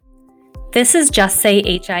This is Just Say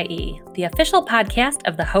HIE, the official podcast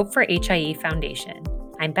of the Hope for HIE Foundation.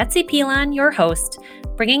 I'm Betsy Pilon, your host,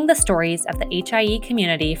 bringing the stories of the HIE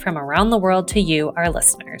community from around the world to you, our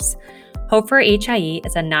listeners. Hope for HIE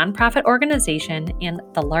is a nonprofit organization and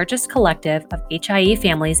the largest collective of HIE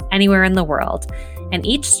families anywhere in the world, and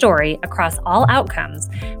each story across all outcomes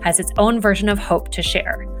has its own version of hope to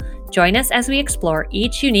share. Join us as we explore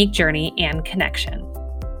each unique journey and connection.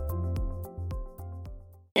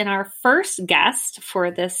 And our first guest for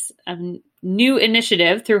this new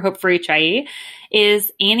initiative through Hope for HIE is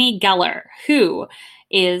Annie Geller, who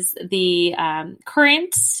is the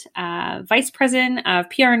current Vice President of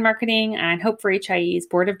PR and Marketing on Hope for HIE's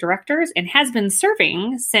Board of Directors and has been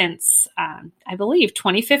serving since, I believe,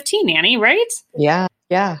 2015, Annie, right? Yeah.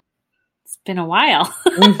 It's been a while.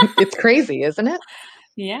 It's crazy, isn't it?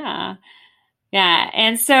 Yeah.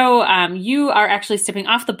 And so you are actually stepping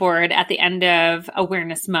off the board at the end of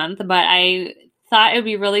Awareness Month, but I thought it would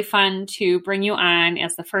be really fun to bring you on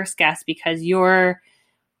as the first guest because your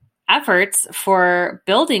efforts for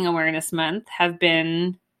building Awareness Month have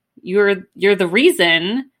been, you're the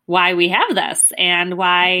reason why we have this and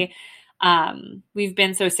why we've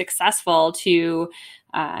been so successful to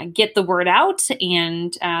get the word out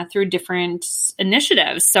and through different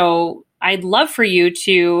initiatives. So I'd love for you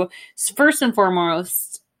to first and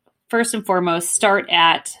foremost start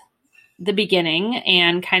at the beginning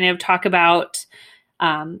and kind of talk about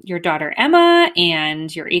your daughter Emma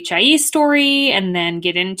and your HIE story, and then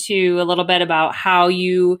get into a little bit about how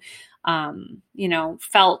you,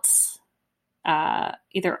 felt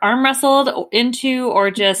either arm wrestled into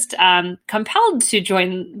or just compelled to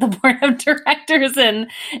join the board of directors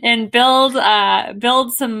and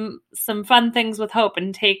build some fun things with Hope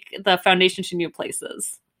and take the foundation to new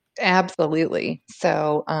places. Absolutely.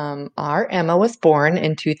 So our Emma was born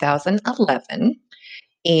in 2011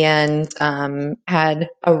 and had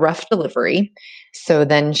a rough delivery. So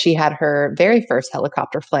then she had her very first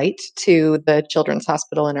helicopter flight to the children's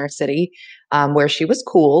hospital in our city where she was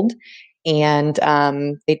cooled. And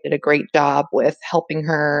they did a great job with helping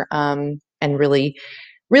her and really,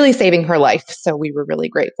 really saving her life. So we were really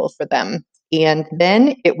grateful for them. And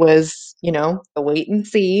then it was, the wait and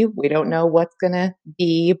see. We don't know what's going to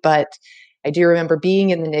be, but I do remember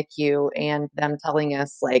being in the NICU and them telling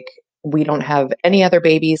us, like, we don't have any other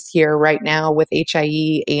babies here right now with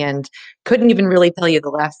HIE and couldn't even really tell you the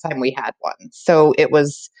last time we had one. So it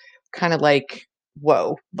was kind of like,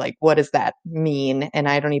 whoa, like, what does that mean? And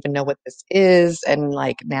I don't even know what this is. And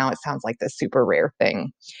like, now it sounds like this super rare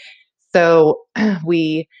thing. So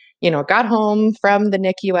we, got home from the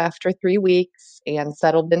NICU after 3 weeks and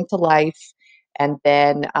settled into life. And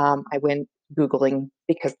then I went Googling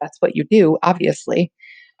because that's what you do, obviously.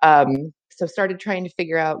 So started trying to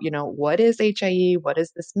figure out, what is HIE? What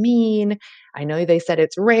does this mean? I know they said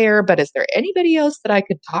it's rare, but is there anybody else that I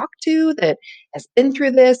could talk to that has been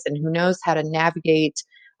through this and who knows how to navigate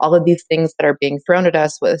all of these things that are being thrown at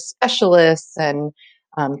us with specialists and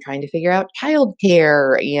trying to figure out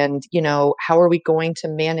childcare and, how are we going to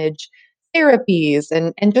manage therapies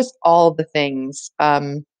and just all the things.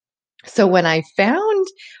 So when I found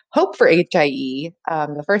Hope for HIE,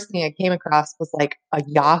 the first thing I came across was like a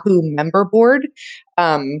Yahoo member board,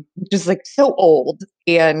 which is like so old.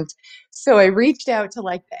 And so I reached out to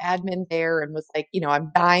like the admin there and was like,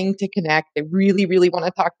 I'm dying to connect. I really, really want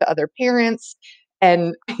to talk to other parents.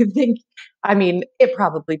 And it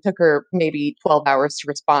probably took her maybe 12 hours to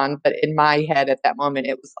respond. But in my head at that moment,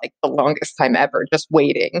 it was like the longest time ever, just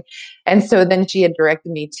waiting. And so then she had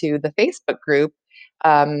directed me to the Facebook group,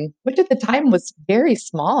 which at the time was very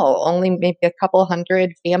small, only maybe a couple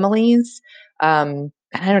hundred families. And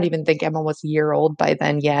I don't even think Emma was a year old by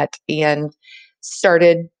then yet. And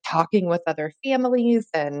started talking with other families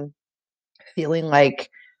and feeling like,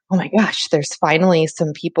 oh my gosh, there's finally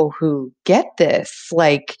some people who get this.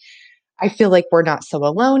 Like, I feel like we're not so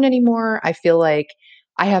alone anymore. I feel like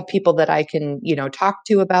I have people that I can, talk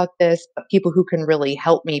to about this, but people who can really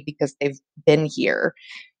help me because they've been here.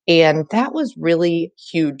 And that was really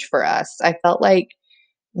huge for us. I felt like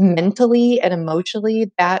mentally and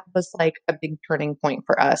emotionally, that was like a big turning point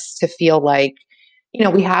for us to feel like,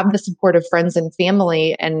 we have the support of friends and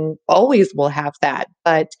family and always will have that.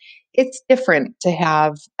 But it's different to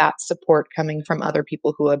have that support coming from other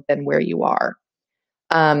people who have been where you are.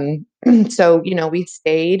 So, we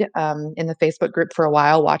stayed in the Facebook group for a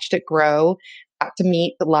while, watched it grow, got to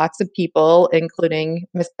meet lots of people, including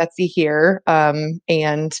Miss Betsy here,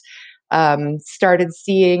 and started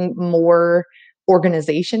seeing more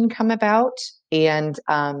organization come about. And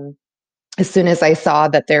as soon as I saw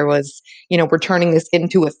that there was, we're turning this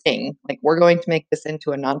into a thing, like we're going to make this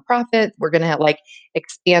into a nonprofit. We're going to like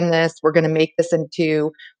expand this. We're going to make this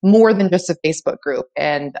into more than just a Facebook group.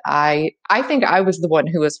 And I think I was the one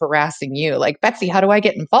who was harassing you, like, Betsy, how do I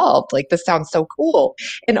get involved? Like, this sounds so cool.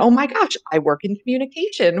 And oh my gosh, I work in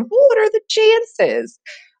communication. What are the chances?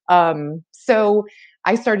 So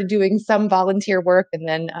I started doing some volunteer work and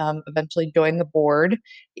then eventually joined the board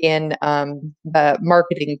in the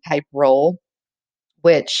marketing type role,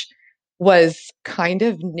 which was kind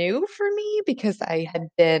of new for me because I had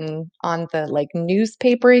been on the like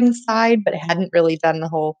newspapering side, but hadn't really done the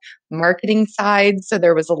whole marketing side. So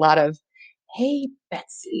there was a lot of, hey,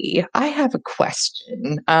 Betsy, I have a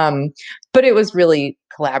question. But it was really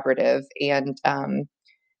collaborative. And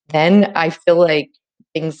then I feel like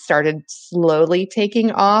things started slowly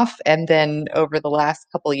taking off. And then over the last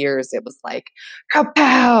couple years, it was like,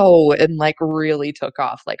 kapow, and like really took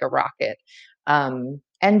off like a rocket. And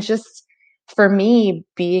just for me,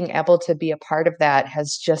 being able to be a part of that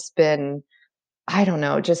has just been, I don't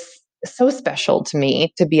know, just so special to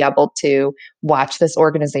me to be able to watch this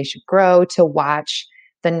organization grow, to watch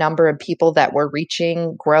the number of people that we're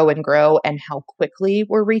reaching grow and grow, and how quickly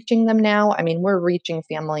we're reaching them now. I mean, we're reaching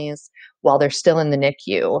families while they're still in the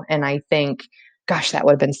NICU. And I think, gosh, that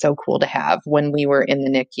would have been so cool to have when we were in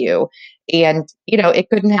the NICU. And, it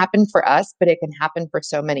couldn't happen for us, but it can happen for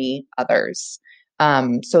so many others.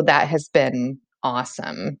 So that has been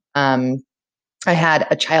awesome. I had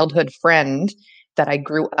a childhood friend that I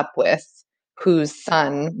grew up with whose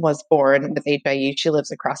son was born with HIE. She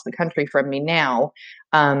lives across the country from me now.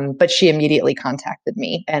 But she immediately contacted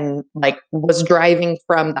me and like was driving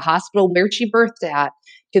from the hospital where she birthed at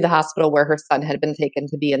to the hospital where her son had been taken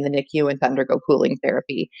to be in the NICU and to undergo cooling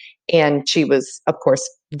therapy. And she was, of course,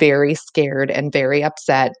 very scared and very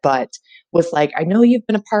upset, but was like, I know you've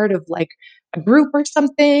been a part of like a group or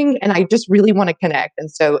something, and I just really want to connect.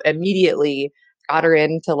 And so immediately got her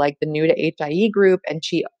into like the New to HIE group, and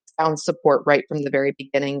she found support right from the very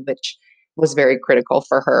beginning, which was very critical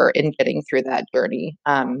for her in getting through that journey.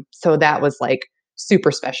 So that was like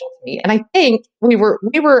super special to me. And I think we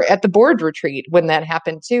were at the board retreat when that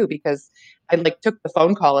happened too, because I like took the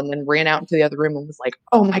phone call and then ran out into the other room and was like,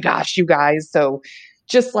 oh my gosh, you guys. So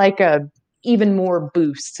just like a even more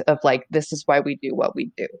boost of like, this is why we do what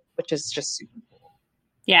we do, which is just super cool.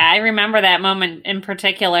 Yeah, I remember that moment in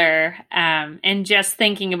particular, and just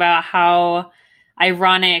thinking about how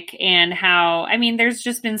ironic and how, I mean, there's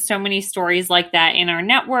just been so many stories like that in our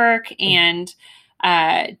network, and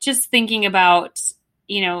just thinking about,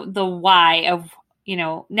 the why of,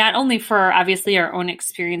 not only for obviously our own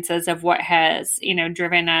experiences of what has,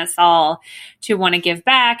 driven us all to want to give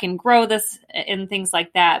back and grow this and things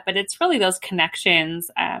like that, but it's really those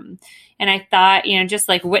connections. And I thought, just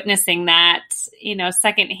like witnessing that,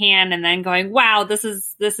 secondhand, and then going, wow, this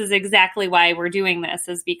is exactly why we're doing this,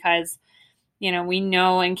 is because, we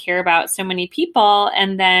know and care about so many people.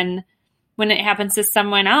 And then when it happens to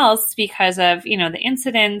someone else because of, the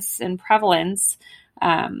incidence and prevalence,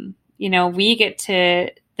 we get to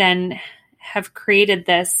then have created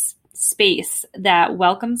this space that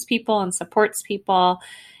welcomes people and supports people.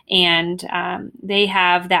 And they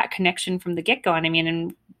have that connection from the get-go. And I mean,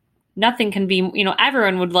 and nothing can be,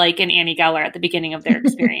 everyone would like an Annie Geller at the beginning of their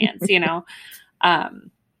experience,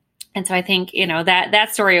 and so I think,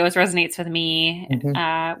 that story always resonates with me,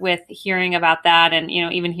 with hearing about that, and,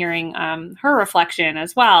 even hearing her reflection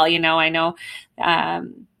as well. I know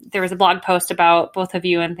there was a blog post about both of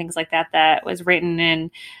you and things like that was written,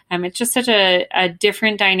 and it's just such a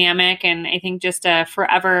different dynamic, and I think just a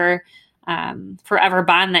forever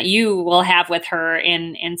bond that you will have with her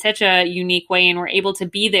in such a unique way, and we're able to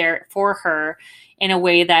be there for her in a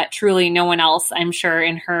way that truly no one else, I'm sure,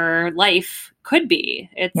 in her life could be.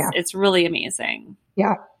 It's really amazing.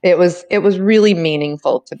 Yeah, it was really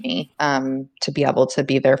meaningful to me to be able to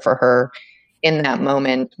be there for her in that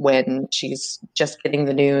moment when she's just getting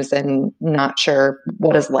the news and not sure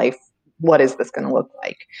what is this going to look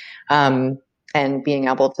like, and being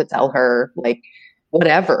able to tell her, like,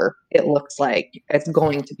 whatever it looks like, it's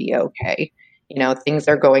going to be okay. Things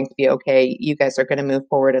are going to be okay. You guys are going to move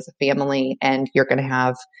forward as a family, and you're going to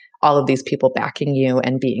have all of these people backing you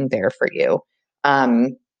and being there for you.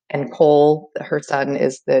 And Cole, her son,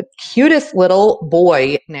 is the cutest little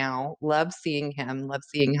boy now. Love seeing him, love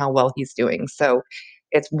seeing how well he's doing. So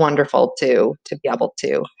it's wonderful to be able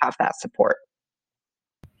to have that support.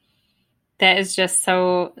 That is just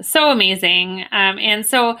so amazing. And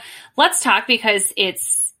so let's talk, because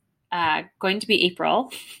it's going to be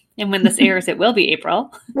April. And when this airs, it will be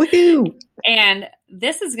April. Woohoo! And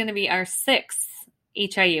this is going to be our 6th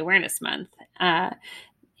HIE Awareness Month.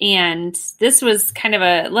 And this was kind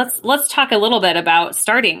of let's talk a little bit about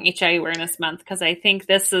starting HIV Awareness Month, because I think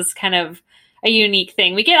this is kind of a unique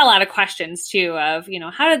thing. We get a lot of questions too of,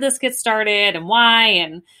 how did this get started and why,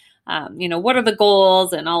 and what are the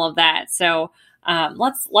goals and all of that. So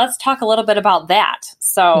let's talk a little bit about that.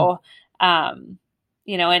 So and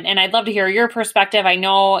I'd love to hear your perspective. I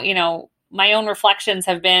know my own reflections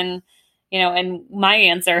have been, and my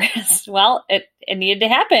answer is, well, it needed to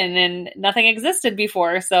happen and nothing existed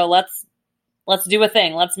before. So let's do a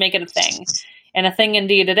thing. Let's make it a thing. And a thing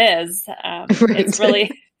indeed it is. Right. It's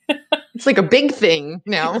really, it's like a big thing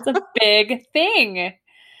now. It's a big thing,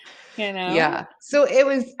 Yeah. So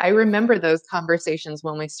I remember those conversations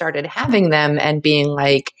when we started having them and being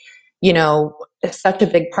like, such a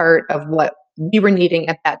big part of what we were needing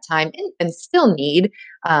at that time and still need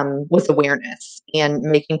was awareness and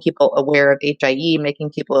making people aware of HIE, making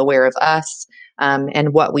people aware of us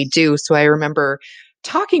and what we do. So I remember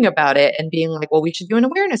talking about it and being like, well, we should do an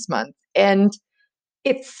awareness month. And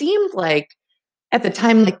it seemed like at the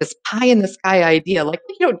time, like this pie in the sky idea, like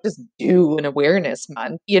we don't just do an awareness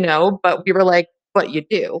month, but we were like, what you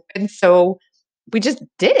do. And so we just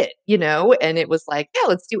did it, and it was like, yeah,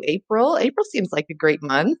 let's do April. April seems like a great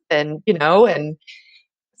month. And, and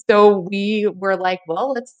so we were like,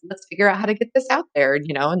 well, let's figure out how to get this out there,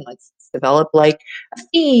 and let's develop like a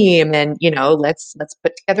theme and, let's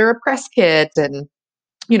put together a press kit and,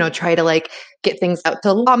 try to like get things out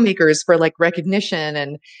to lawmakers for like recognition.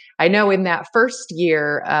 And I know in that first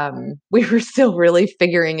year, we were still really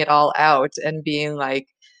figuring it all out and being like,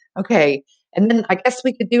 okay. And then I guess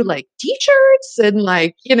we could do like t-shirts and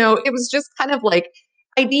like, it was just kind of like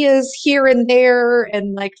ideas here and there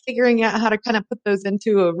and like figuring out how to kind of put those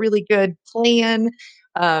into a really good plan.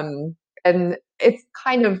 And it's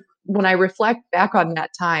kind of, when I reflect back on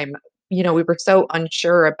that time, we were so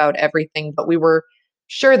unsure about everything, but we were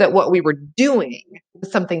sure that what we were doing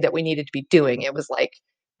was something that we needed to be doing. It was like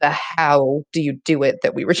the how do you do it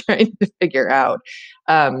that we were trying to figure out.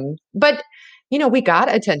 But, we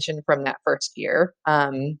got attention from that first year.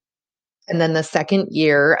 And then the second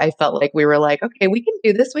year, I felt like we were like, okay, we can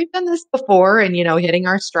do this. We've done this before and, hitting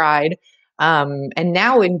our stride. And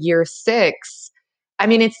now in year 6, I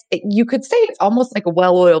mean, you could say it's almost like a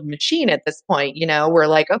well-oiled machine at this point. We're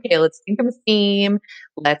like, okay, let's think of a theme.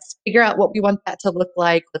 Let's figure out what we want that to look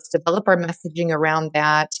like. Let's develop our messaging around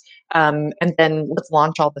that. And then let's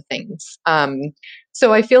launch all the things.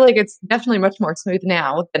 So I feel like it's definitely much more smooth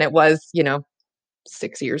now than it was,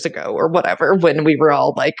 6 years ago or whatever, when we were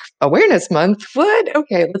all like, awareness month, what?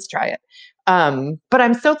 Okay, let's try it. But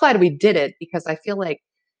I'm so glad we did it, because I feel like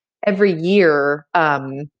every year,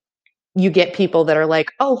 you get people that are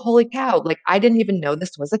like, oh, holy cow, like I didn't even know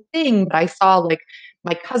this was a thing, but I saw like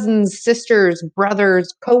my cousin's sister's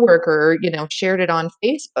brother's coworker, shared it on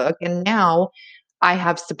Facebook, and now I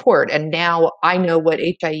have support, and now I know what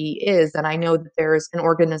HIE is, and I know that there's an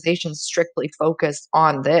organization strictly focused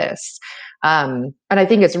on this. And I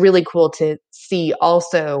think it's really cool to see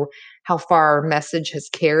also how far our message has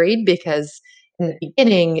carried, because in the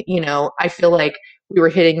beginning, I feel like we were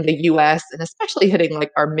hitting the US and especially hitting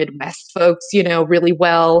like our Midwest folks, really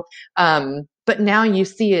well. But now you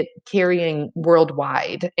see it carrying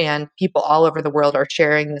worldwide, and people all over the world are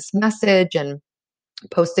sharing this message and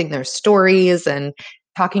posting their stories and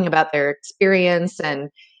talking about their experience. And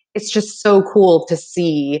it's just so cool to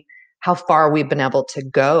see how far we've been able to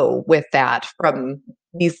go with that from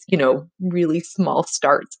these, really small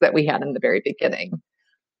starts that we had in the very beginning.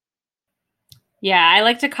 Yeah, I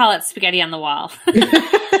like to call it spaghetti on the wall.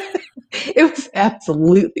 It was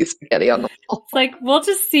absolutely spaghetti on the wall. It's like,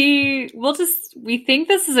 we think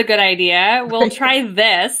this is a good idea. We'll try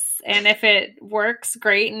this. And if it works,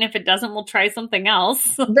 great. And if it doesn't, we'll try something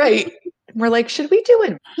else. Right. We're like, should we do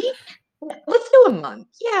a week? Let's do a month.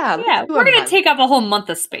 Yeah. We're going to take up a whole month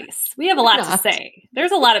of space. We have a lot to say.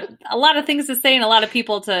 There's a lot of things to say and a lot of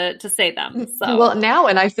people to say them. So well, now,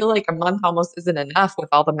 and I feel like a month almost isn't enough with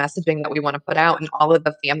all the messaging that we want to put out and all of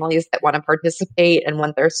the families that want to participate and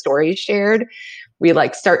want their stories shared. We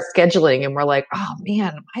like start scheduling and we're like, oh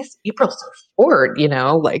man, why is April so short?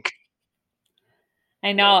 Like.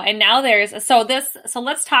 I know. And now so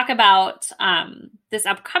let's talk about this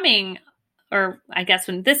upcoming, or I guess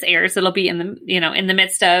when this airs, it'll be in the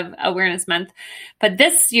midst of Awareness Month. But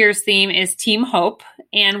this year's theme is Team Hope.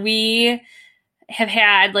 And we have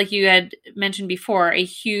had, like you had mentioned before, a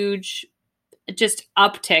huge just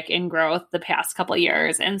uptick in growth the past couple of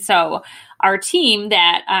years. And so our team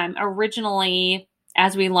that originally,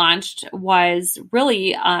 as we launched, was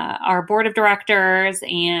really our board of directors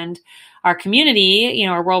and our community,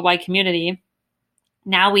 our worldwide community.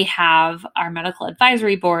 now we have our medical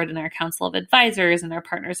advisory board and our council of advisors and our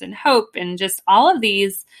partners in hope and just all of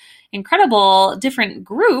these incredible different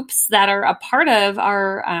groups that are a part of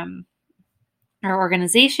our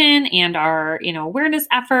organization and our, awareness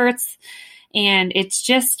efforts. And it's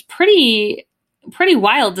just pretty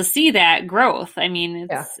wild to see that growth. I mean,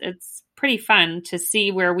 it's pretty fun to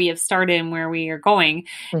see where we have started and where we are going.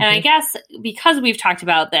 Mm-hmm. And I guess because we've talked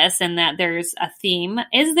about this and that there's a theme,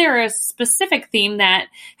 is there a specific theme that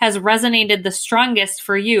has resonated the strongest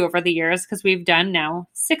for you over the years? Because we've done now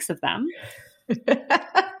 6 of them.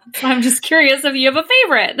 So I'm just curious if you have a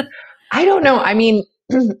favorite. I don't know. I mean,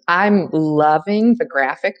 I'm loving the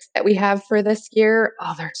graphics that we have for this year.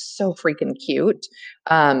 Oh, they're so freaking cute.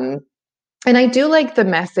 And I do like the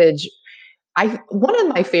message. One of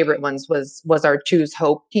my favorite ones was our Choose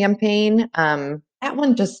Hope campaign. That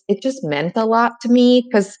one just meant a lot to me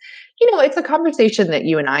because, it's a conversation that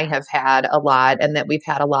you and I have had a lot and that we've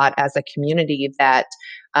had a lot as a community that,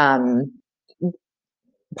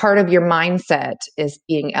 part of your mindset is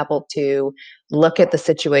being able to look at the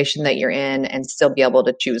situation that you're in and still be able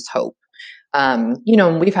to choose hope.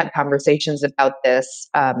 We've had conversations about this.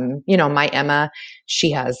 My Emma,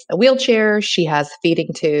 she has a wheelchair, she has a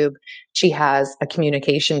feeding tube, she has a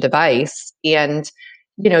communication device. And,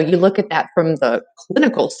 you look at that from the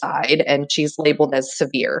clinical side and she's labeled as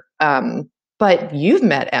severe. But you've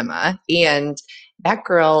met Emma and that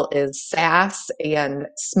girl is sass and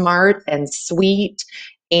smart and sweet.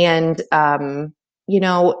 And,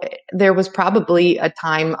 there was probably a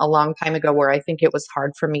long time ago where I think it was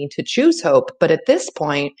hard for me to choose hope. But at this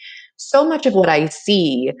point, so much of what I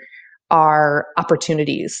see are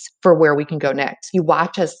opportunities for where we can go next. You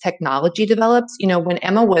watch as technology develops. When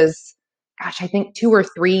Emma was, I think 2 or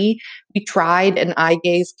 3, we tried an eye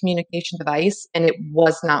gaze communication device and it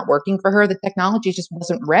was not working for her. The technology just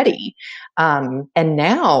wasn't ready. And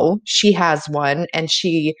now she has one and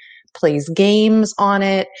she plays games on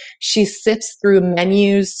it. She sifts through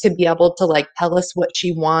menus to be able to tell us what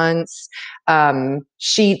she wants.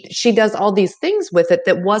 She does all these things with it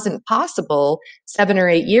that wasn't possible 7 or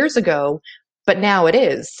 8 years ago, but now it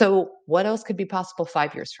is. So what else could be possible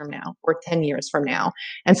 5 years from now or 10 years from now?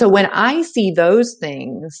 And so when I see those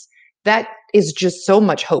things, that is just so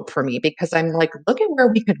much hope for me because I'm like, look at where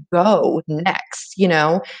we could go next,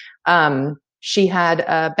 She had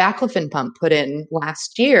a baclofen pump put in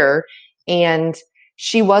last year and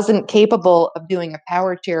she wasn't capable of doing a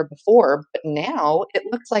power chair before, but now it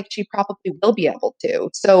looks like she probably will be able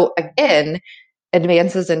to. So again,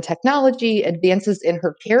 advances in technology, advances in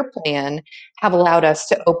her care plan have allowed us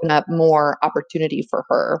to open up more opportunity for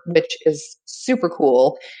her, which is super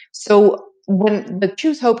cool. So when the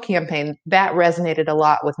Choose Hope campaign, that resonated a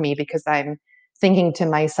lot with me because I'm thinking to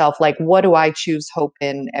myself, what do I choose hope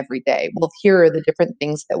in every day? Well, here are the different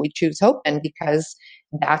things that we choose hope in because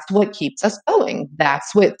that's what keeps us going.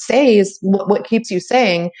 That's what says, what keeps you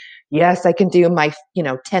saying, yes, I can do my,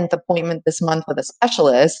 10th appointment this month with a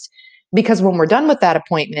specialist. Because when we're done with that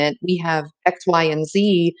appointment, we have X, Y, and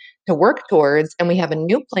Z to work towards, and we have a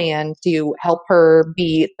new plan to help her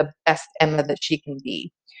be the best Emma that she can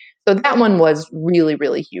be. So that one was really,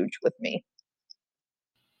 really huge with me.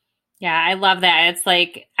 Yeah, I love that. It's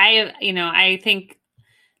I think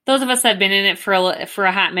those of us that have been in it for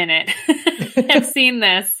a hot minute have seen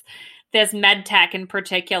this med tech in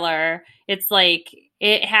particular. It's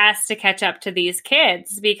it has to catch up to these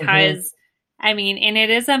kids because and it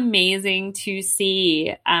is amazing to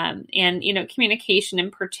see, and communication in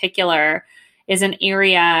particular is an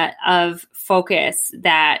area of focus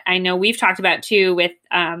that I know we've talked about too with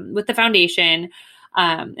the foundation.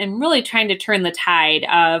 And really trying to turn the tide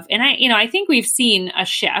of, and I think we've seen a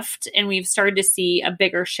shift and we've started to see a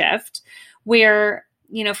bigger shift where,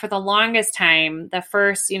 for the longest time, the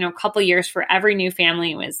first, couple years for every new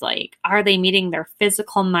family was are they meeting their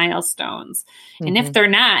physical milestones? Mm-hmm. And if they're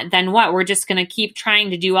not, then what? We're just going to keep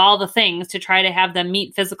trying to do all the things to try to have them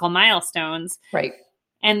meet physical milestones. Right.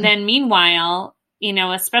 And then meanwhile,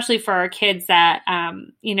 especially for our kids that,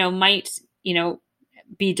 might,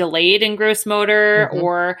 be delayed in gross motor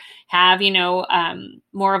or have,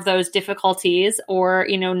 more of those difficulties or,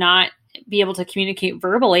 not be able to communicate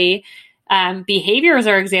verbally, behaviors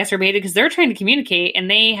are exacerbated because they're trying to communicate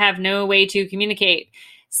and they have no way to communicate.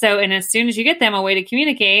 So, and as soon as you get them a way to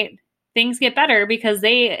communicate, things get better because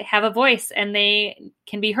they have a voice and they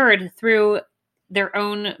can be heard through their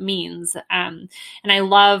own means. And I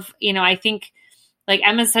love, I think,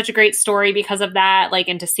 Emma's such a great story because of that,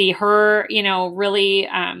 and to see her, really,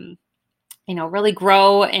 really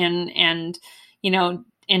grow and,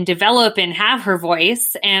 and develop and have her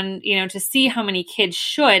voice, and, to see how many kids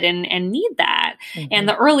should and need that. And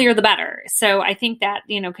the earlier, the better. So I think that,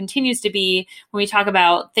 continues to be, when we talk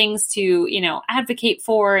about things to, advocate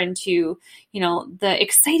for, and to, the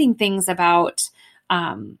exciting things about,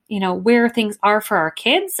 where things are for our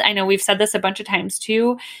kids. I know we've said this a bunch of times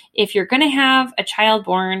too. If you're going to have a child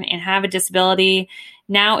born and have a disability,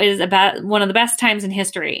 now is about one of the best times in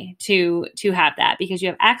history to have that, because you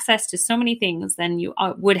have access to so many things than you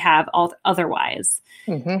would have otherwise.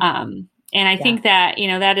 And I think that,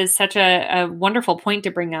 that is such a wonderful point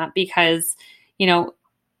to bring up, because,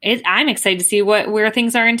 I'm excited to see where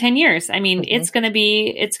things are in 10 years. I mean, it's going to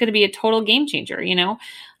be a total game changer.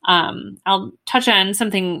 I'll touch on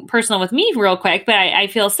something personal with me real quick, but I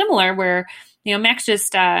feel similar where, Max just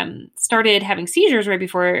started having seizures right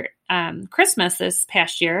before Christmas this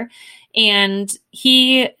past year, and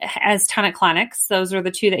he has tonic-clonics. Those are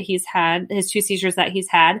the two that he's had, his two seizures that he's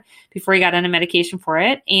had before he got on a medication for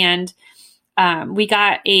it. And we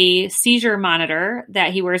got a seizure monitor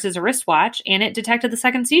that he wears as a wristwatch, and it detected the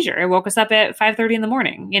second seizure. It woke us up at 5:30 in the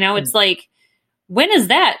morning. It's like, when is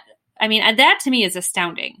that? I mean, that to me is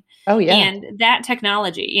astounding. Oh, yeah. And that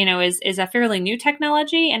technology, is a fairly new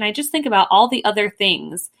technology. And I just think about all the other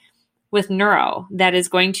things with neuro that is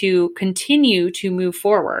going to continue to move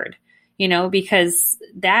forward, because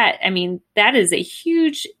that is a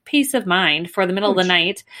huge peace of mind for the middle of the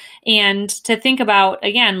night. And to think about,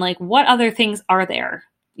 again, like, what other things are there,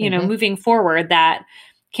 moving forward that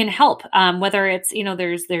can help, whether it's,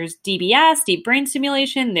 there's DBS, deep brain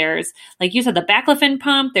stimulation, there's, like you said, the baclofen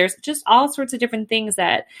pump, there's just all sorts of different things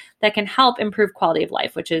that can help improve quality of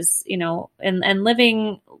life, which is, and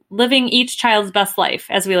living each child's best life,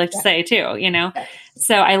 as we like to say too,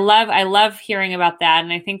 So I love hearing about that.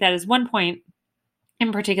 And I think that is one point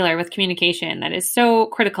in particular with communication that is so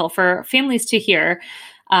critical for families to hear,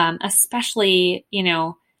 especially,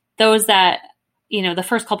 those that, the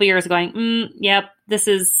first couple of years going, yep, this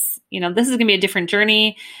is going to be a different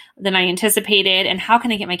journey than I anticipated. And how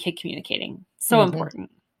can I get my kid communicating? So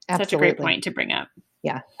important. Absolutely. Such a great point to bring up.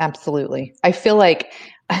 Yeah, absolutely. I feel like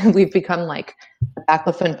we've become like a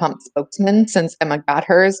baclofen pump spokesman since Emma got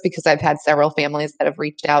hers, because I've had several families that have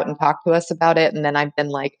reached out and talked to us about it. And then I've been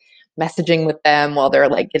like messaging with them while they're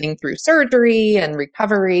like getting through surgery and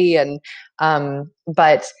recovery. And,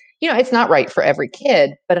 but it's not right for every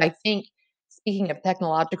kid. But I think, speaking of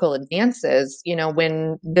technological advances,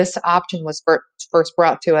 when this option was first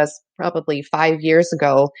brought to us probably 5 years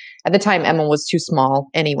ago, at the time, Emma was too small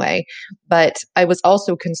anyway. But I was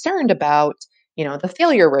also concerned about, the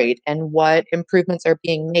failure rate and what improvements are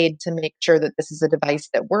being made to make sure that this is a device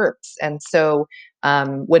that works. And so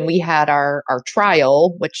when we had our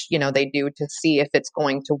trial, which, they do to see if it's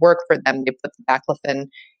going to work for them, they put the baclofen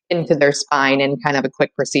into their spine in kind of a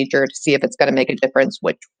quick procedure to see if it's going to make a difference,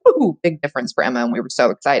 which, big difference for Emma. And we were so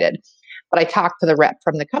excited. But I talked to the rep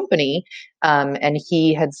from the company, and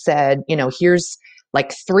he had said, here's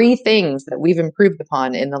like 3 things that we've improved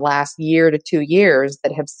upon in the last year to 2 years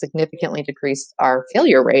that have significantly decreased our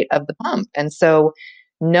failure rate of the pump. And so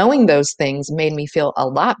knowing those things made me feel a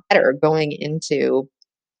lot better going into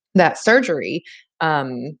that surgery.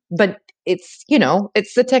 But it's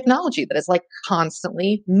the technology that is like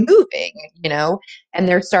constantly moving, and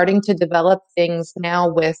they're starting to develop things now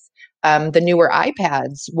with the newer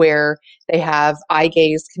iPads where they have eye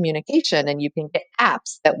gaze communication, and you can get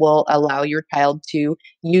apps that will allow your child to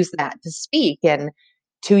use that to speak. And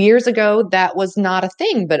 2 years ago, that was not a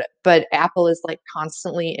thing, but Apple is like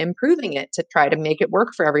constantly improving it to try to make it work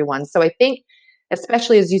for everyone. So I think,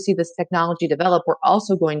 especially as you see this technology develop, we're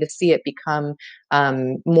also going to see it become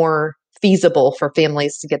more feasible for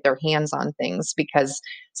families to get their hands on things, because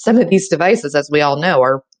some of these devices, as we all know,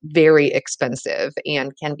 are very expensive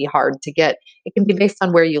and can be hard to get. It can be based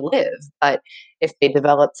on where you live, but if they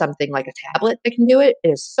develop something like a tablet that can do it, it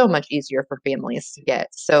is so much easier for families to get.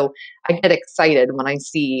 So I get excited when I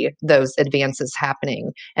see those advances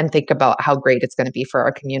happening and think about how great it's going to be for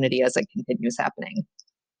our community as it continues happening.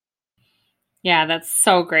 Yeah, that's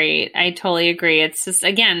so great. I totally agree. It's just,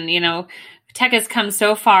 again, tech has come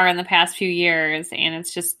so far in the past few years, and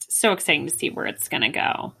it's just so exciting to see where it's going to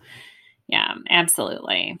go. Yeah,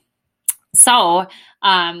 absolutely. So,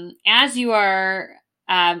 as you are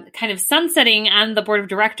kind of sunsetting on the board of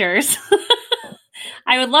directors,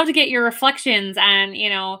 I would love to get your reflections on,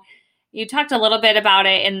 you talked a little bit about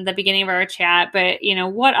it in the beginning of our chat, but,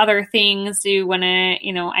 what other things do you want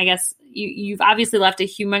to, I guess you've obviously left a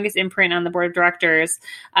humongous imprint on the board of directors,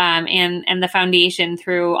 and the foundation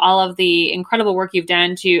through all of the incredible work you've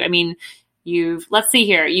done to, let's see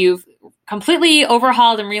here, you've completely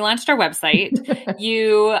overhauled and relaunched our website.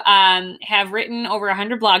 You have written over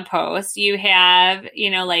 100 blog posts. You have,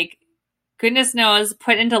 like, goodness knows,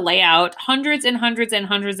 put into layout hundreds and hundreds and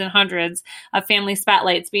hundreds and hundreds of family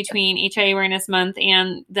spotlights between HIA Awareness Month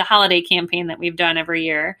and the holiday campaign that we've done every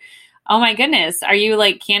year. Oh my goodness. Are you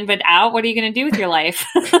like Canva'd out? What are you going to do with your life?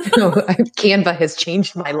 Canva has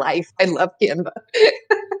changed my life. I love Canva.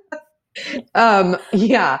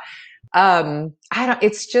 Yeah.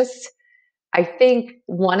 I think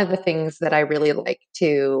one of the things that I really like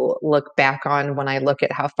to look back on when I look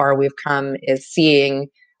at how far we've come is seeing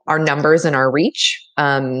our numbers and our reach.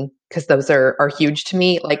 Cause those are huge to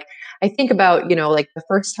me. Like I think about, like the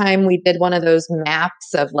first time we did one of those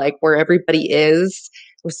maps of like where everybody is,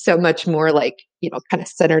 it was so much more like, kind of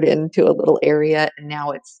centered into a little area. And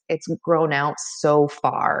now it's grown out so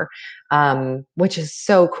far, which is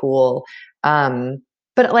so cool.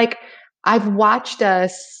 But like I've watched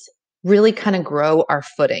us really kind of grow our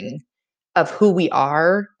footing of who we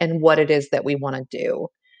are and what it is that we want to do.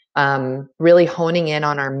 Really honing in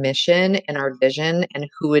on our mission and our vision and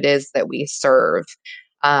who it is that we serve.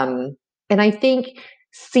 And I think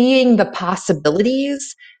seeing the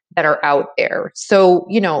possibilities that are out there. So,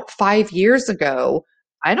 5 years ago,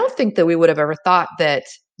 I don't think that we would have ever thought that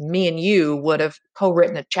me and you would have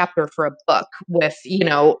co-written a chapter for a book with,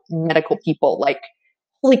 medical people. Like,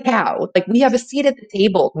 holy cow, like we have a seat at the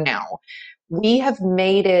table now. We have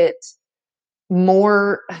made it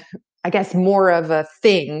more, I guess, more of a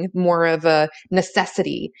thing, more of a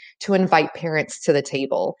necessity to invite parents to the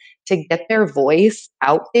table, to get their voice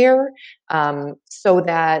out there, so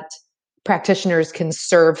that practitioners can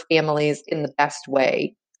serve families in the best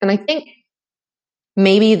way. And I think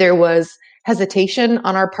maybe there was hesitation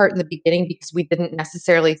on our part in the beginning because we didn't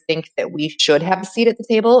necessarily think that we should have a seat at the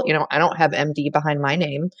table. I don't have MD behind my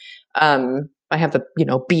name. I have a,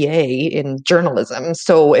 BA in journalism.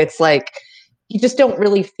 So it's like, you just don't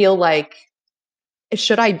really feel like,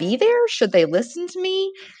 should I be there? Should they listen to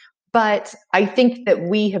me? But I think that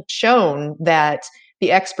we have shown that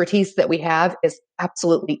the expertise that we have is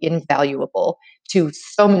absolutely invaluable to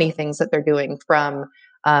so many things that they're doing, from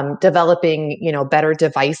developing, better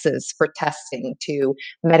devices for testing, to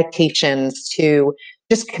medications, to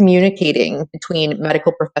just communicating between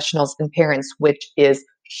medical professionals and parents, which is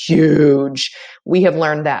huge. We have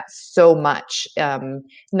learned that so much,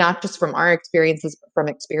 not just from our experiences, but from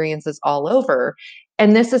experiences all over.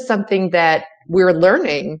 And this is something that we're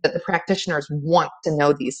learning, that the practitioners want to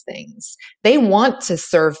know these things. They want to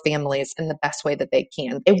serve families in the best way that they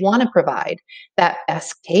can. They want to provide that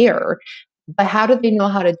best care. But how do they know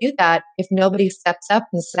how to do that if nobody steps up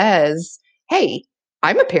and says, hey,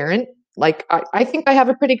 I'm a parent. Like, I think I have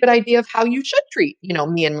a pretty good idea of how you should treat,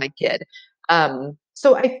 me and my kid.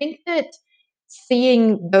 So I think that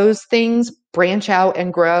seeing those things branch out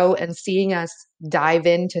and grow, and seeing us dive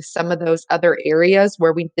into some of those other areas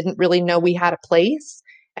where we didn't really know we had a place,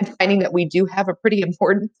 and finding that we do have a pretty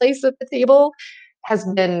important place at the table, has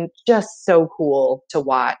been just so cool to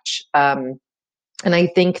watch. And I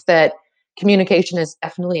think that communication is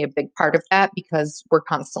definitely a big part of that, because we're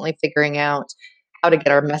constantly figuring out how to get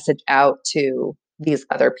our message out to these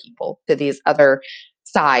other people, to these other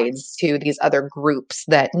sides, to these other groups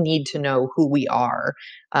that need to know who we are.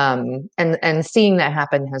 And seeing that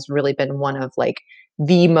happen has really been one of like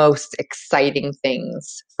the most exciting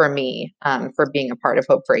things for me, for being a part of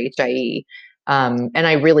Hope for HIE. And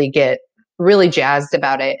I really get really jazzed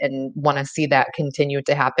about it and want to see that continue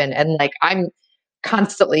to happen. And like, I'm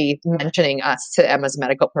constantly mentioning us to Emma's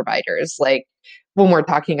medical providers. Like, when we're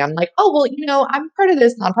talking, I'm like, oh, well, I'm part of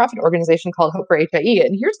this nonprofit organization called Hope for HIE,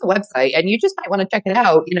 and here's the website, and you just might want to check it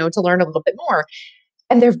out, to learn a little bit more.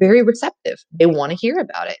 And they're very receptive. They want to hear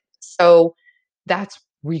about it. So that's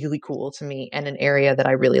really cool to me, and an area that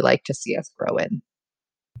I really like to see us grow in.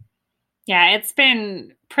 Yeah, it's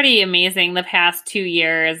been pretty amazing the past 2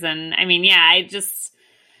 years. And I mean, yeah,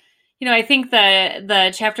 I think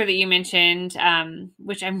the chapter that you mentioned,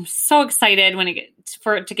 which I'm so excited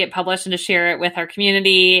for it to get published and to share it with our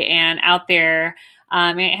community and out there.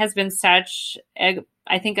 It has been such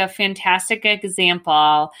I think a fantastic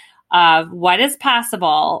example of what is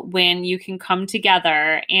possible when you can come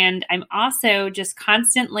together. And I'm also just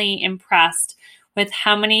constantly impressed with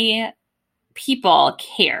how many people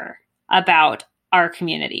care about our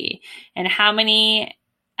community, and how many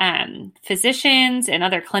physicians and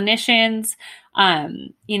other clinicians,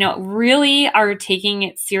 really are taking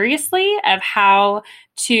it seriously of how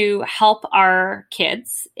to help our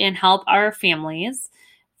kids and help our families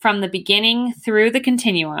from the beginning through the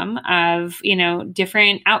continuum of,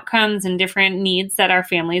 different outcomes and different needs that our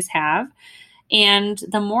families have. And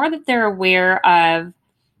the more that they're aware of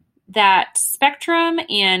that spectrum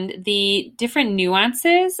and the different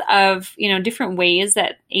nuances of, different ways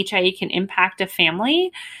that HIE can impact a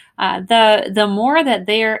family, the more that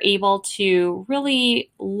they are able to really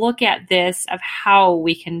look at this of how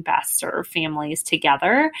we can best serve families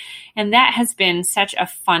together. And that has been such a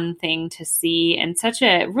fun thing to see and such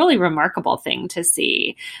a really remarkable thing to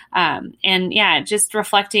see. And yeah, just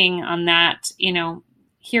reflecting on that,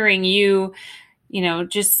 hearing you,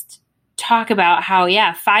 just talk about how,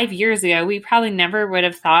 5 years ago, we probably never would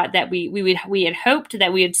have thought that we had hoped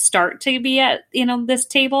that we would start to be at, this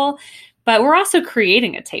table, but we're also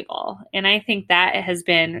creating a table. And I think that has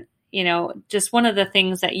been, just one of the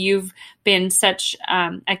things that you've been such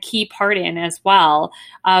a key part in as well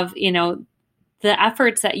of, the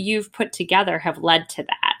efforts that you've put together have led to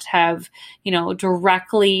that, have,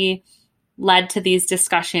 directly led to these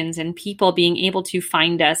discussions and people being able to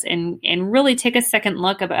find us and really take a second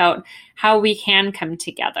look about how we can come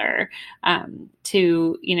together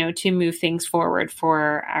to move things forward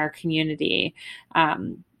for our community.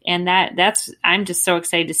 And I'm just so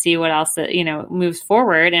excited to see what else, moves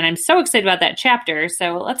forward. And I'm so excited about that chapter.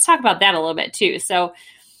 So let's talk about that a little bit too. So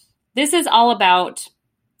this is all about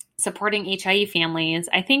supporting HIE families.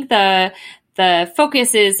 I think the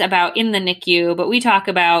focus is about in the NICU, but we talk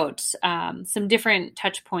about some different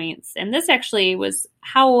touch points. And this actually was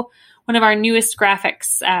how one of our newest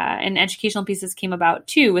graphics and educational pieces came about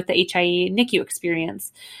too, with the HIE NICU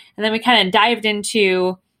experience. And then we kind of dived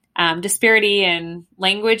into disparity in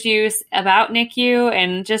language use about NICU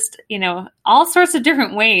and just, all sorts of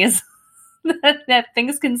different ways that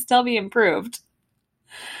things can still be improved.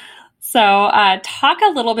 So talk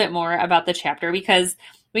a little bit more about the chapter, because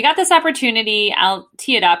we got this opportunity. I'll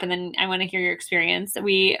tee it up and then I want to hear your experience.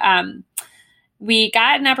 We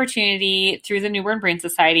got an opportunity through the Newborn Brain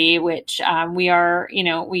Society, which we are,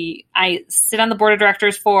 I sit on the board of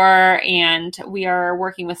directors for, and we are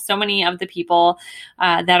working with so many of the people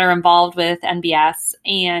that are involved with NBS.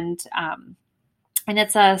 And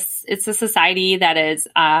it's a society that is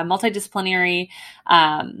multidisciplinary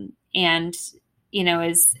and,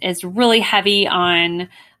 is really heavy on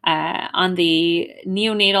the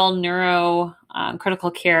neonatal neuro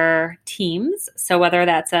critical care teams. So whether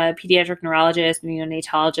that's a pediatric neurologist,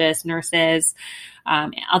 neonatologist, nurses,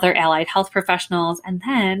 other allied health professionals, and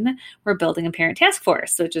then we're building a parent task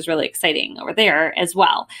force, which is really exciting over there as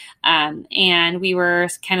well. And we were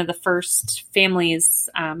kind of the first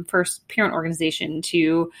first parent organization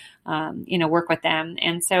to, work with them.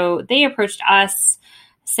 And so they approached us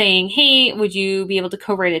saying, hey, would you be able to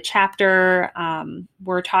co-write a chapter?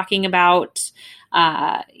 We're talking about,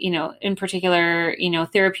 in particular,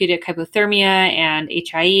 therapeutic hypothermia and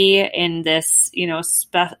HIE in this,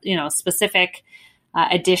 specific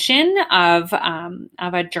edition of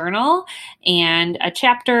a journal and a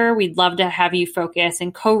chapter. We'd love to have you focus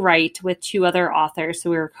and co-write with two other authors. So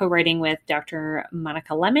we were co-writing with Dr.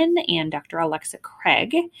 Monica Lemon and Dr. Alexa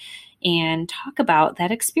Craig, and talk about that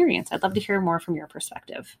experience. I'd love to hear more from your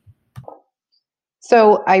perspective.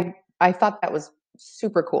 So I thought that was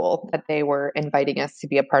super cool that they were inviting us to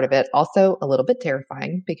be a part of it. Also a little bit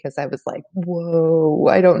terrifying because I was like, whoa,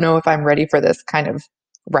 I don't know if I'm ready for this kind of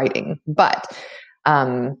writing, but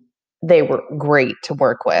they were great to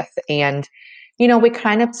work with. And, we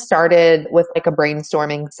kind of started with like a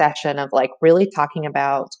brainstorming session of like really talking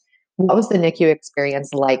about what was the NICU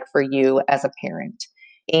experience like for you as a parent.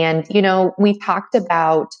 And, we talked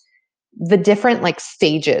about the different like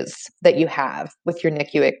stages that you have with your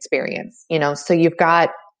NICU experience, so you've got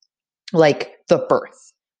like the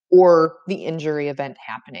birth or the injury event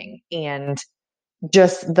happening and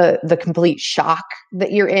just the complete shock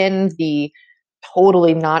that you're in, the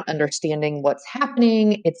totally not understanding what's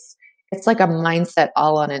happening. It's like a mindset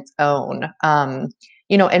all on its own, and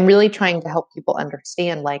really trying to help people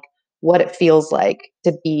understand like what it feels like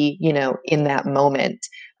to be, in that moment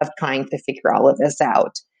of trying to figure all of this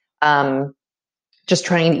out. Just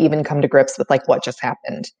trying to even come to grips with like what just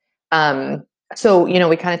happened. So,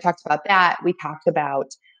 we kind of talked about that. We talked about,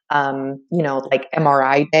 like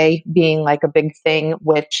MRI day being like a big thing,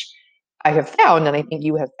 which I have found, and I think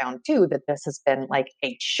you have found too, that this has been like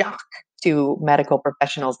a shock to medical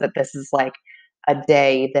professionals, that this is like a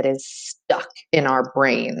day that is stuck in our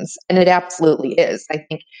brains. And it absolutely is. I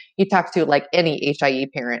think you talk to like any HIE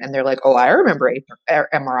parent and they're like, oh, I remember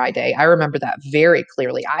MRI day. I remember that very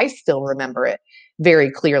clearly. I still remember it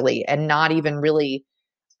very clearly, and not even really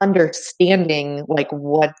understanding like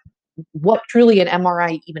what truly an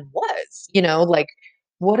MRI even was, like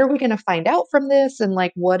what are we going to find out from this? And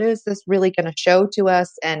like, what is this really going to show to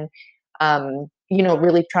us? And,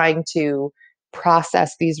 really trying to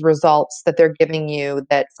process these results that they're giving you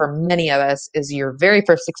that for many of us is your very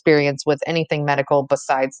first experience with anything medical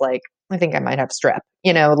besides like, I think I might have strep,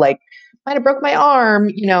 like might have broke my arm,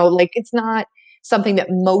 like it's not something that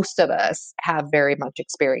most of us have very much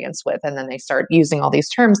experience with. And then they start using all these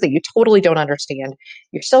terms that you totally don't understand.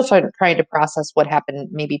 You're still trying to process what happened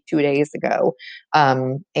maybe 2 days ago.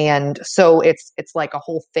 And so it's like a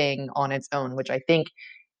whole thing on its own, which I think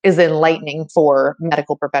is enlightening for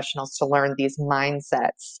medical professionals to learn these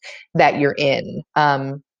mindsets that you're in.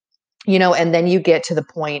 And then you get to the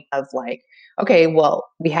point of like, okay, well,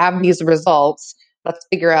 we have these results. Let's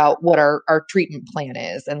figure out what our treatment plan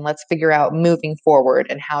is, and let's figure out moving forward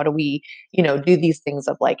and how do we, do these things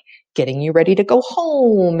of like getting you ready to go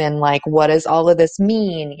home and like what does all of this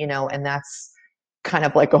mean, and that's kind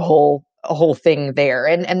of like a whole thing there.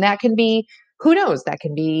 And that can be, who knows, that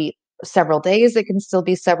can be several days, it can still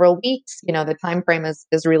be several weeks. The time frame is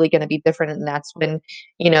really going to be different, and that's when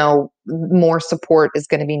more support is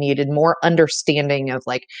going to be needed, more understanding of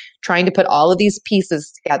like trying to put all of these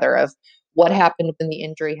pieces together of what happened when the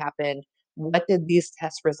injury happened, what did these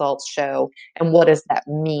test results show, and what does that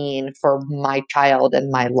mean for my child and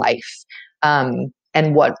my life,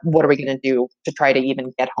 and what are we going to do to try to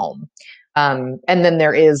even get home. And then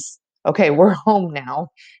there is, okay, we're home now.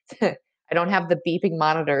 I don't have the beeping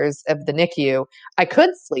monitors of the NICU. I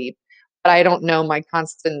could sleep, but I don't know my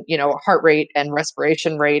constant, heart rate and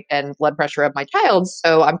respiration rate and blood pressure of my child.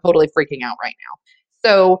 So I'm totally freaking out right now.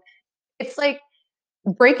 So it's like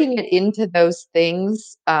breaking it into those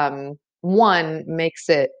things. One makes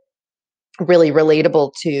it really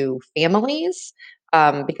relatable to families,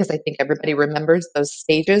 because I think everybody remembers those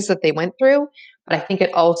stages that they went through. But I think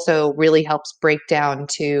it also really helps break down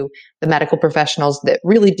to the medical professionals that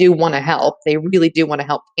really do want to help. They really do want to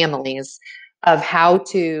help families of how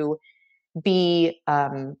to be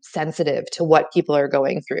sensitive to what people are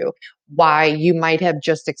going through. Why you might have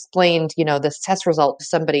just explained, this test result to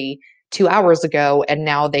somebody 2 hours ago, and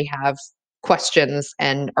now they have questions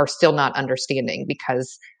and are still not understanding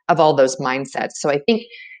because of all those mindsets. So I think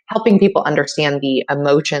helping people understand the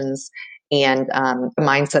emotions and the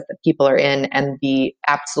mindset that people are in and the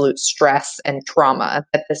absolute stress and trauma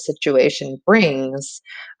that the situation brings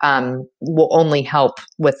will only help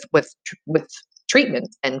with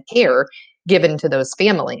treatment and care given to those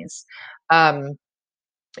families. And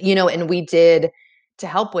we did, to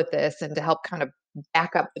help with this and to help kind of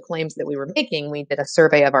back up the claims that we were making, we did a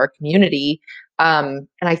survey of our community. And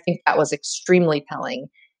I think that was extremely telling.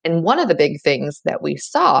 And one of the big things that we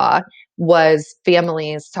saw was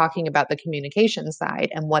families talking about the communication side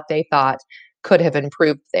and what they thought could have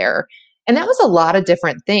improved there. And that was a lot of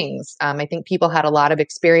different things. I think people had a lot of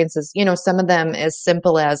experiences, some of them as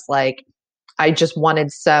simple as like, I just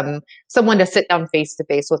wanted someone to sit down face to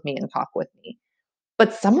face with me and talk with me.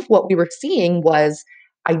 But some of what we were seeing was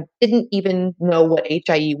I didn't even know what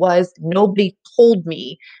HIE was. Nobody told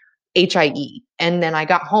me HIE. And then I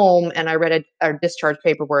got home and I read our discharge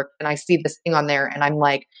paperwork and I see this thing on there and I'm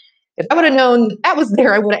like, if I would have known that was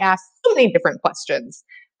there, I would have asked so many different questions.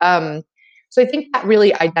 So I think that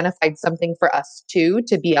really identified something for us too,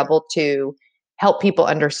 to be able to help people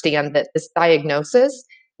understand that this diagnosis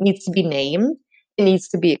needs to be named, it needs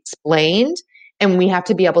to be explained, and we have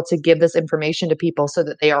to be able to give this information to people so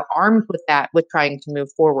that they are armed with that, with trying to move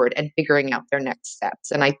forward and figuring out their next steps.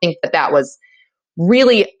 And I think that was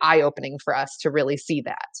really eye-opening for us to really see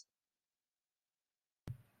that.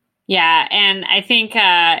 Yeah. And I think,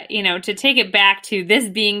 to take it back to this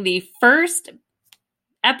being the first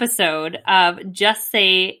episode of Just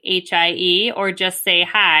Say HIE or Just Say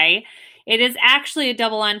Hi, it is actually a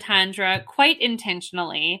double entendre quite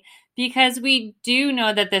intentionally, because we do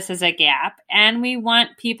know that this is a gap and we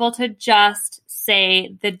want people to just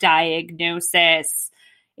say the diagnosis.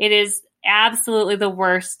 It is absolutely the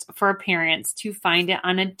worst for parents to find it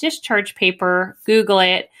on a discharge paper, Google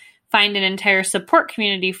it, find an entire support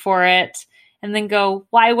community for it, and then go,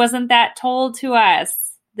 why wasn't that told to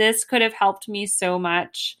us? This could have helped me so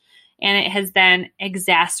much. And it has then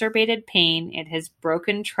exacerbated pain. It has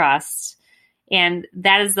broken trust. And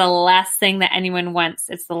that is the last thing that anyone wants.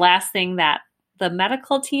 It's the last thing that the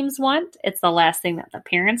medical teams want. It's the last thing that the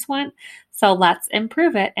parents want. So let's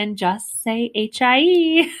improve it and just say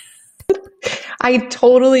HIE. I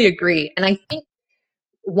totally agree. And I think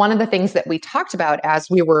one of the things that we talked about as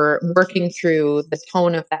we were working through the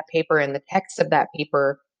tone of that paper and the text of that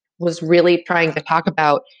paper was really trying to talk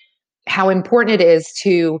about how important it is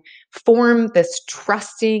to form this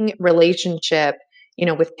trusting relationship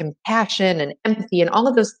with compassion and empathy and all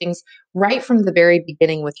of those things right from the very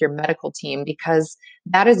beginning with your medical team, because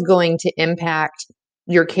that is going to impact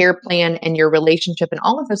your care plan and your relationship and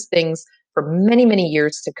all of those things for many, many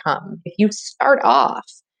years to come. If you start off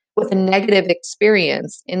with a negative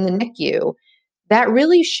experience in the NICU, that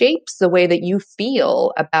really shapes the way that you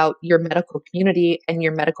feel about your medical community and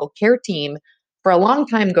your medical care team for a long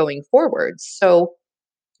time going forward. So,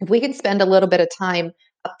 if we can spend a little bit of time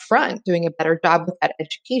up front doing a better job with that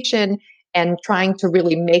education and trying to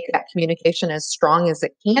really make that communication as strong as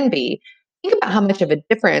it can be, think about how much of a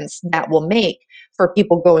difference that will make for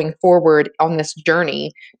people going forward on this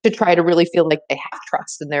journey to try to really feel like they have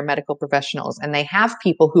trust in their medical professionals and they have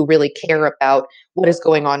people who really care about what is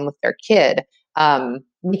going on with their kid.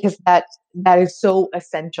 Because that is so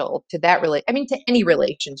essential to that to any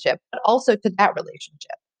relationship, but also to that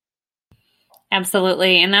relationship.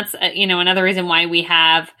 Absolutely. And that's, another reason why we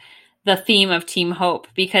have the theme of Team Hope,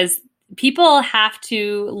 because people have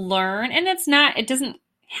to learn, and it doesn't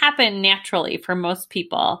happen naturally for most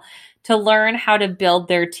people, to learn how to build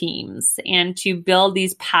their teams and to build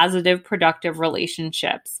these positive, productive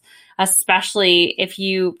relationships, especially if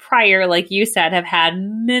you prior, like you said, have had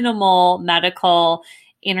minimal medical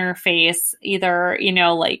interface, either,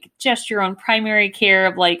 like just your own primary care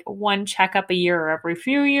of like one checkup a year or every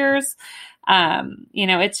few years.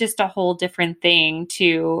 It's just a whole different thing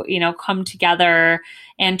to, come together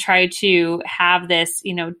and try to have this,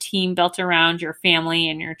 team built around your family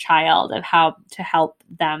and your child of how to help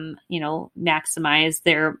them, maximize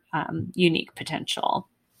their unique potential.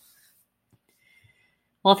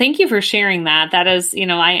 Well, thank you for sharing that. That is,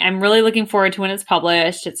 I'm really looking forward to when it's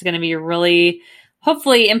published. It's going to be really,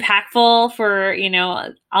 hopefully impactful for,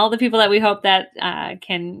 all the people that we hope that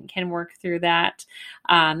can work through that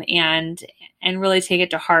and really take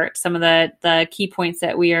it to heart, some of the key points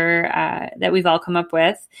that we've all come up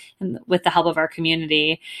with and with the help of our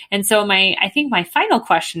community. And so I think my final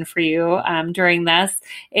question for you during this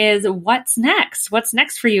is, what's next? What's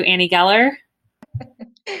next for you, Annie Geller?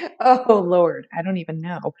 Oh, Lord, I don't even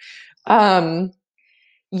know. I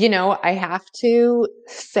have to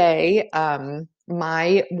say,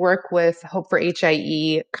 my work with Hope for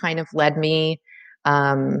HIE kind of led me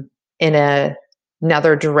in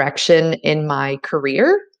another direction in my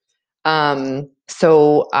career.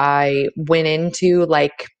 So I went into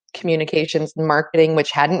like communications and marketing,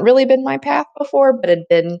 which hadn't really been my path before, but had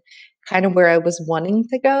been kind of where I was wanting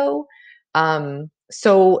to go.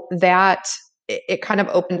 So that it kind of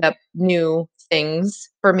opened up new things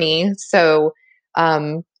for me. So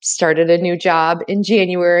started a new job in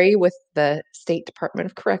January with the State Department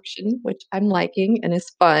of Correction, which I'm liking and is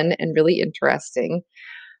fun and really interesting.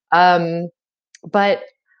 But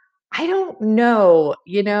I don't know,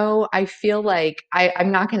 I feel like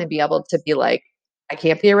I'm not going to be able to be like, I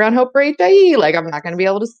can't be around Hope for HIE. Like, I'm not going to be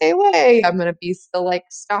able to stay away. I'm going to be still like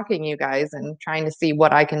stalking you guys and trying to see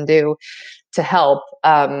what I can do to help.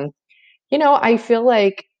 I feel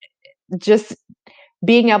like just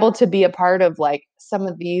being able to be a part of like some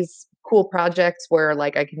of these cool projects where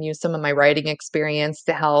like I can use some of my writing experience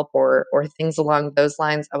to help or things along those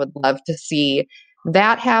lines, I would love to see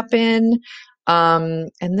that happen. And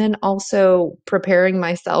then also preparing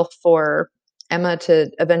myself for Emma to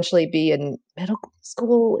eventually be in middle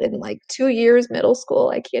school in like 2 years, middle school.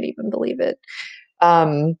 I can't even believe it.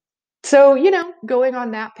 So, going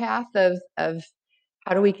on that path of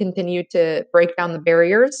how do we continue to break down the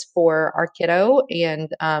barriers for our kiddo and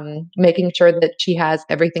making sure that she has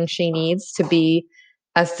everything she needs to be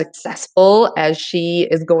as successful as she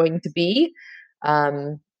is going to be.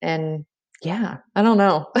 And yeah, I don't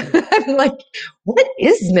know. I'm like, what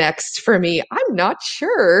is next for me? I'm not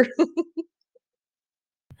sure.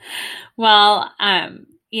 Well,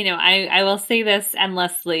 I will say this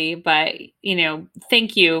endlessly, but,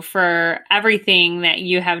 thank you for everything that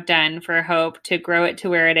you have done for Hope to grow it to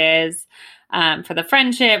where it is, for the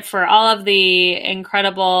friendship, for all of the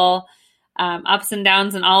incredible ups and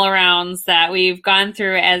downs and all arounds that we've gone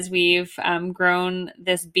through as we've grown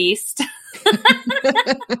this beast.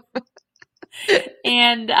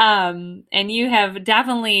 And you have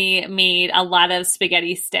definitely made a lot of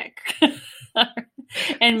spaghetti stick.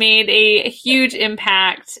 And made a huge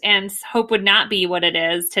impact, and Hope would not be what it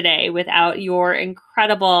is today without your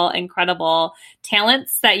incredible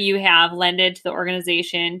talents that you have lended to the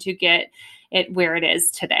organization to get it where it is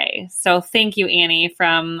today. So thank you, Annie,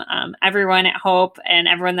 from everyone at Hope and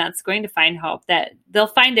everyone that's going to find Hope, that they'll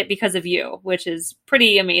find it because of you, which is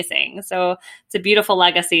pretty amazing. So it's a beautiful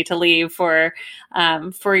legacy to leave for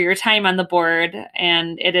your time on the board.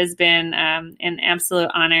 And it has been an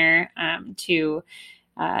absolute honor to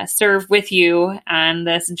serve with you on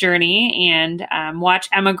this journey and watch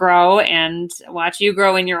Emma grow and watch you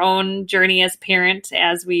grow in your own journey as a parent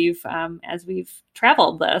as we've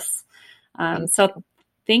traveled this. So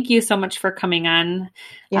thank you so much for coming on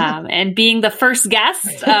and being the first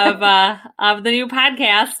guest of the new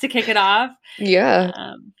podcast to kick it off.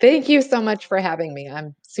 Yeah. Thank you so much for having me.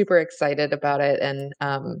 I'm super excited about it and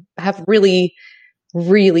have really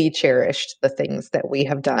cherished the things that we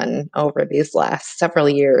have done over these last several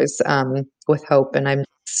years with Hope. And I'm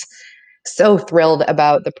so thrilled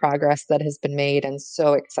about the progress that has been made and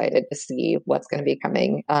so excited to see what's going to be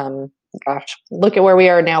coming. Gosh, look at where we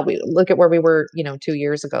are now. Look at where we were, 2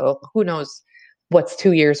 years ago. Who knows what's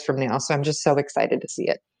 2 years from now? So I'm just so excited to see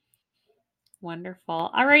it.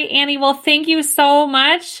 Wonderful. All right, Annie. Well, thank you so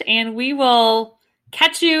much. And we will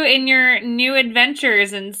catch you in your new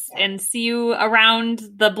adventures and see you around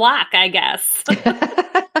the block, I guess.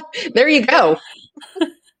 There you go.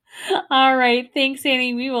 All right. Thanks,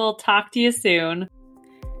 Annie. We will talk to you soon.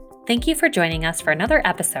 Thank you for joining us for another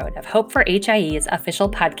episode of Hope for HIE's official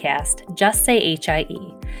podcast, Just Say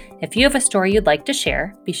HIE. If you have a story you'd like to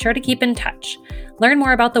share, be sure to keep in touch. Learn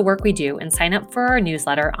more about the work we do and sign up for our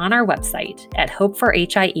newsletter on our website at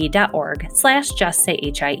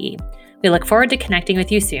hopeforhie.org/justsayhie. We look forward to connecting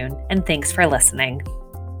with you soon, and thanks for listening.